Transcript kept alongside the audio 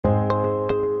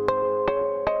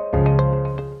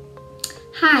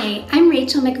Hi, I'm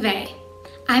Rachel McVeigh.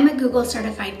 I'm a Google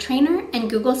Certified Trainer and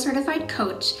Google Certified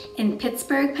Coach in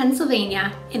Pittsburgh,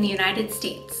 Pennsylvania in the United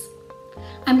States.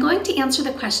 I'm going to answer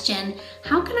the question,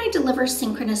 how can I deliver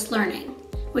synchronous learning,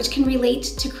 which can relate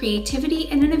to creativity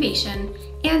and innovation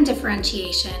and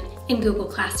differentiation in Google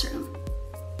Classroom.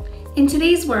 In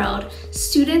today's world,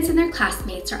 students and their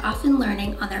classmates are often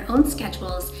learning on their own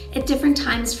schedules at different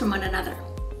times from one another.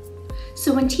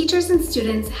 So when teachers and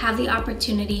students have the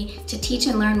opportunity to teach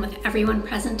and learn with everyone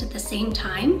present at the same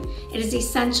time, it is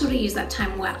essential to use that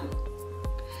time well.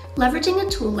 Leveraging a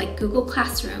tool like Google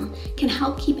Classroom can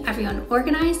help keep everyone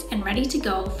organized and ready to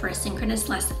go for a synchronous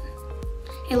lesson.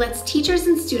 It lets teachers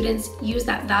and students use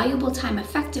that valuable time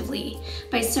effectively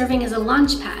by serving as a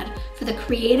launchpad for the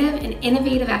creative and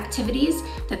innovative activities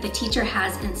that the teacher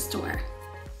has in store.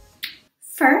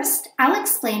 First, I'll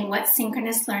explain what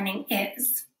synchronous learning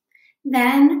is.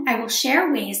 Then I will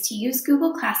share ways to use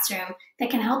Google Classroom that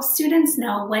can help students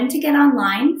know when to get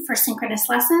online for synchronous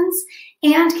lessons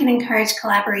and can encourage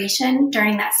collaboration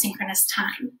during that synchronous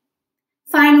time.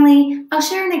 Finally, I'll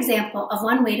share an example of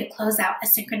one way to close out a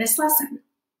synchronous lesson.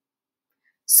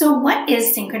 So what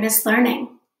is synchronous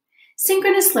learning?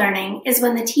 Synchronous learning is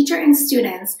when the teacher and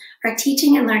students are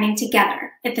teaching and learning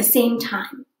together at the same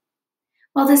time.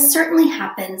 While this certainly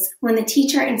happens when the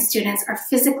teacher and students are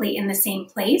physically in the same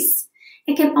place,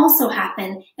 it can also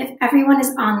happen if everyone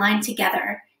is online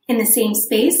together in the same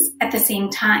space at the same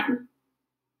time.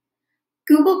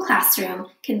 Google Classroom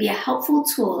can be a helpful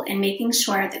tool in making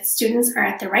sure that students are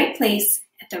at the right place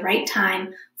at the right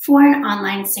time for an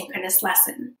online synchronous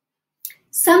lesson.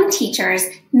 Some teachers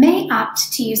may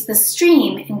opt to use the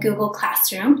stream in Google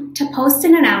Classroom to post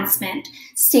an announcement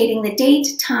stating the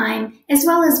date, time, as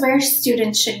well as where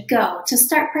students should go to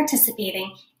start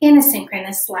participating in a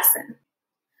synchronous lesson.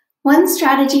 One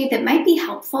strategy that might be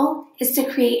helpful is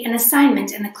to create an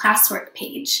assignment in the classwork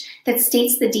page that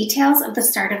states the details of the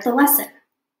start of the lesson.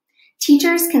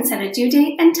 Teachers can set a due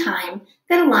date and time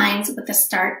that aligns with the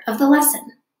start of the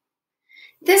lesson.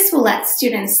 This will let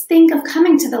students think of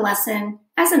coming to the lesson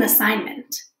as an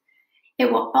assignment.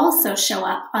 It will also show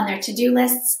up on their to-do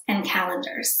lists and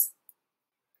calendars.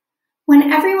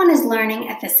 When everyone is learning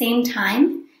at the same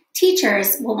time,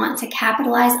 teachers will want to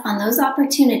capitalize on those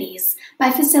opportunities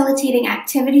by facilitating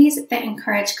activities that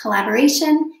encourage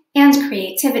collaboration and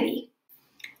creativity.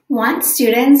 Want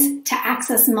students to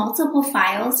access multiple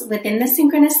files within the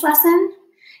synchronous lesson?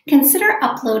 Consider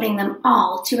uploading them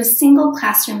all to a single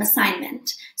classroom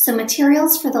assignment, so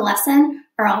materials for the lesson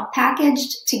are all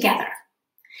packaged together.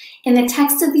 In the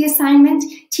text of the assignment,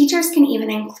 teachers can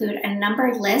even include a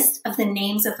numbered list of the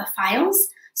names of the files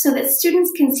so that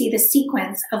students can see the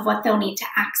sequence of what they'll need to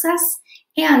access,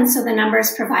 and so the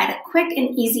numbers provide a quick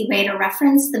and easy way to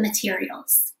reference the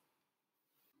materials.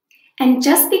 And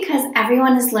just because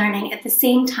everyone is learning at the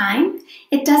same time,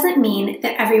 it doesn't mean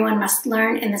that everyone must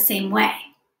learn in the same way.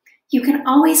 You can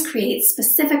always create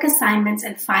specific assignments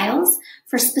and files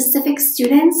for specific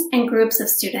students and groups of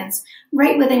students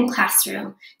right within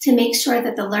Classroom to make sure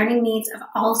that the learning needs of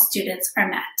all students are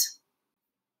met.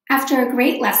 After a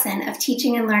great lesson of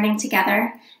teaching and learning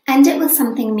together, end it with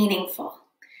something meaningful.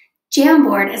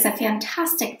 Jamboard is a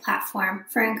fantastic platform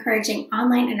for encouraging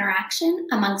online interaction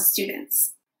among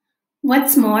students.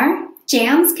 What's more,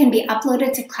 Jams can be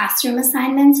uploaded to Classroom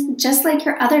assignments just like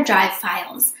your other Drive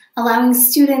files, allowing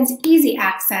students easy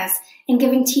access and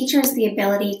giving teachers the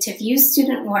ability to view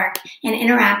student work and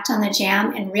interact on the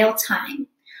Jam in real time,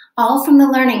 all from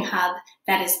the Learning Hub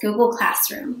that is Google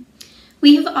Classroom.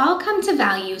 We have all come to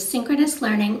value synchronous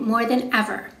learning more than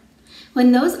ever.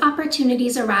 When those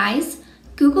opportunities arise,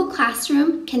 Google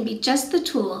Classroom can be just the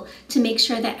tool to make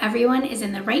sure that everyone is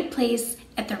in the right place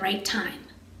at the right time.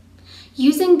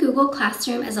 Using Google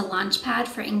Classroom as a launchpad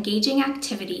for engaging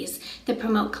activities that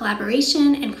promote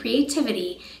collaboration and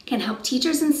creativity can help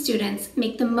teachers and students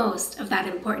make the most of that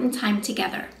important time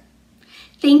together.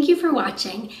 Thank you for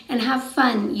watching and have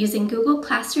fun using Google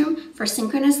Classroom for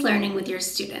synchronous learning with your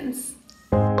students.